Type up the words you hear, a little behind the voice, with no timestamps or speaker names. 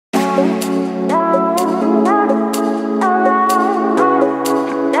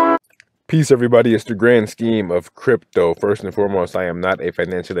Peace, everybody. It's the grand scheme of crypto. First and foremost, I am not a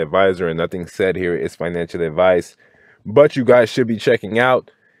financial advisor, and nothing said here is financial advice. But you guys should be checking out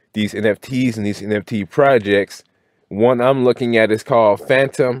these NFTs and these NFT projects. One I'm looking at is called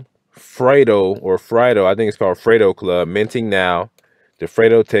Fantom, Frido. I think it's called Frido Club, minting now. The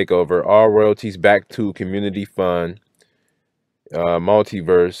Frido takeover, all royalties back to community fund.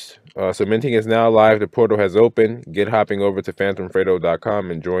 Multiverse. So minting is now live. The portal has opened. Get hopping over to phantomfredo.com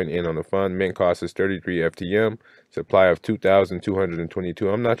and join in on the fun. Mint cost is 33 FTM. Supply of 2,222.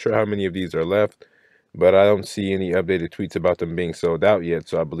 I'm not sure how many of these are left, but I don't see any updated tweets about them being sold out yet.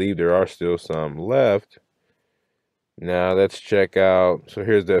 So I believe there are still some left. Now let's check out. So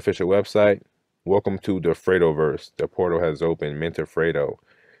here's the official website. Welcome to the Friedoverse. The portal has opened. Mint to Frido.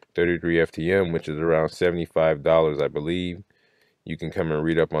 33 FTM, which is around $75, I believe. You can come and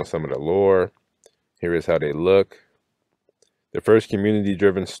read up on some of the lore. Here is how they look. The first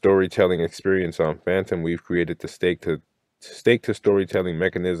community-driven storytelling experience on Fantom. We've created the stake to storytelling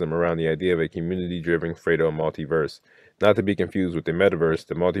mechanism around the idea of a community-driven Frido multiverse. Not to be confused with the metaverse.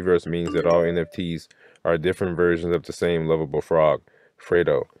 The multiverse means that all NFTs are different versions of the same lovable frog,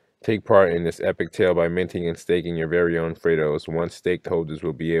 Frido. Take part in this epic tale by minting and staking your very own Fridos. Once staked, holders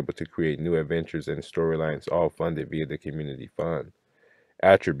will be able to create new adventures and storylines, all funded via the community fund.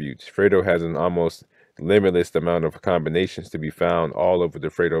 Attributes. Frido has an almost limitless amount of combinations to be found all over the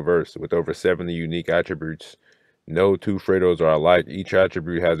Friedoverse, with over 70 unique attributes. No two Fridos are alike. Each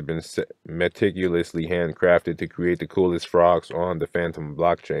attribute has been meticulously handcrafted to create the coolest frogs on the Fantom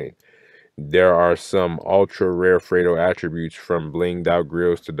blockchain. There are some ultra-rare Frido attributes, from blinged-out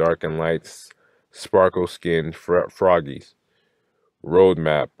grills to dark and light sparkle-skinned froggies.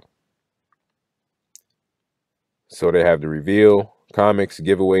 Roadmap. So they have the reveal, comics,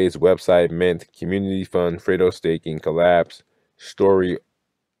 giveaways, website, mint, community fund, Frido staking, collapse, story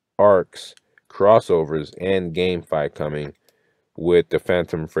arcs, crossovers, and GameFi coming with the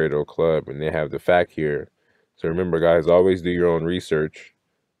Fantom Frido Club. And they have the fact here. So remember, guys, always do your own research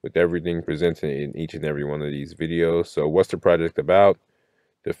with everything presented in each and every one of these videos. So what's the project about?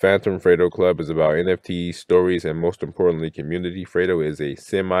 The Fantom Frido Club is about NFTs, stories, and most importantly, community. Frido is a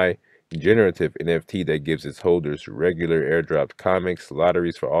semi-generative NFT that gives its holders regular airdropped comics,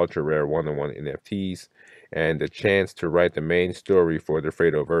 lotteries for ultra-rare one-on-one NFTs, and the chance to write the main story for the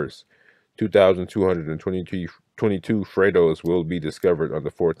Friedoverse. 2,222 Fridos will be discovered on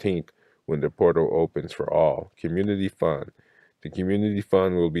the 14th when the portal opens for all. Community Fund. The community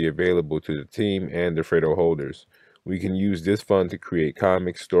fund will be available to the team and the Frido holders. We can use this fund to create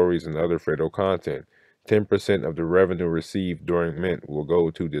comics, stories, and other Frido content. 10% of the revenue received during mint will go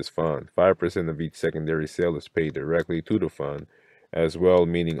to this fund. 5% of each secondary sale is paid directly to the fund as well,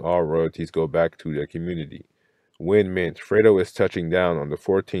 meaning all royalties go back to the community. When mint, Frido is touching down on the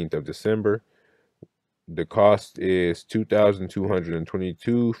 14th of December. The cost is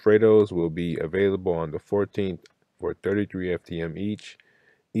 2,222 Fridos will be available on the 14th for 33 FTM each.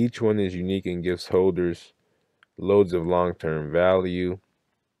 Each one is unique and gives holders loads of long-term value.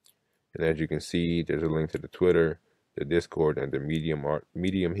 And as you can see, there's a link to the Twitter, the Discord, and the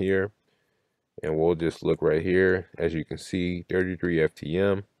Medium here. And we'll just look right here. As you can see, 33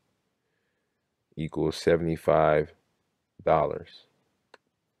 FTM equals $75.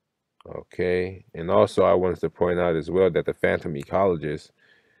 Okay. And also, I wanted to point out as well that the Fantom ecologist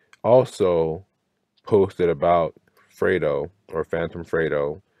also posted about Frido, or Fantom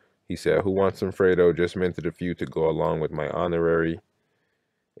Frido. He said, "Who wants some Frido? Just minted a few to go along with my honorary."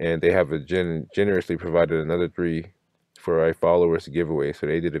 And they have generously provided another 3 for a followers giveaway. So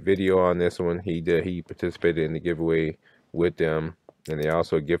they did a video on this one. He participated in the giveaway with them, and they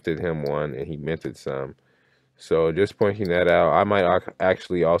also gifted him one, and he minted some. So just pointing that out. I might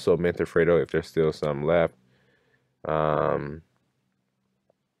actually also mint a Frido if there's still some left.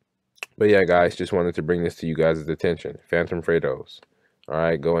 But yeah, guys, just wanted to bring this to you guys' attention. Fantom Fridos. All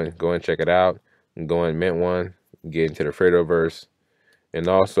right, go and check it out. Go and mint one. Get into the Friedoverse. And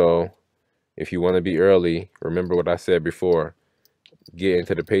also, if you want to be early, remember what I said before. Get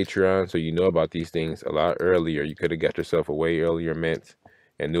into the Patreon so you know about these things a lot earlier. You could have got yourself a way earlier mint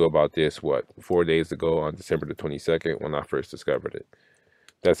and knew about this, 4 days ago on December the 22nd when I first discovered it.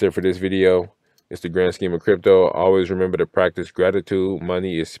 That's it for this video. It's the grand scheme of crypto. Always remember to practice gratitude.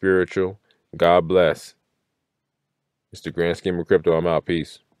 Money is spiritual. God bless. It's the grand scheme of crypto. I'm out.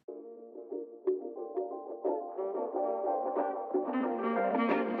 Peace.